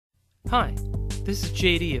Hi, this is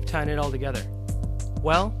JD of Tying It All Together.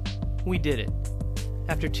 Well, we did it.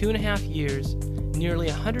 After 2.5 years, nearly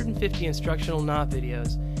 150 instructional knot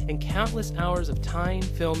videos, and countless hours of tying,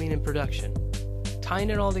 filming, and production, Tying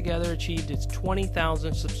It All Together achieved its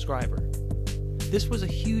 20,000th subscriber. This was a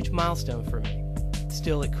huge milestone for me.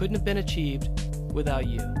 Still, it couldn't have been achieved without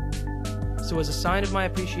you. So as a sign of my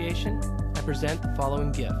appreciation, I present the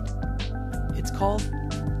following gift. It's called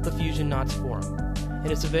the Fusion Knots Forum,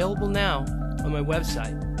 and it's available now on my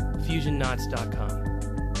website,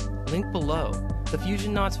 fusionknots.com. Link below, the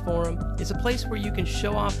Fusion Knots Forum is a place where you can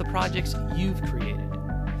show off the projects you've created,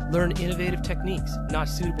 learn innovative techniques not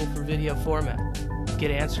suitable for video format, get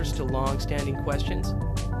answers to long-standing questions,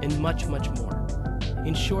 and much, much more.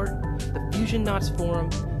 In short, the Fusion Knots Forum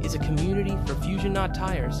is a community for fusion knot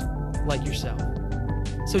tiers like yourself.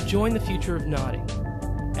 So join the future of knotting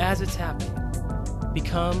as it's happening.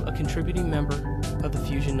 Become a contributing member of the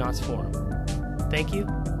Fusion Knots Forum. Thank you,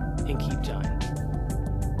 and keep tying.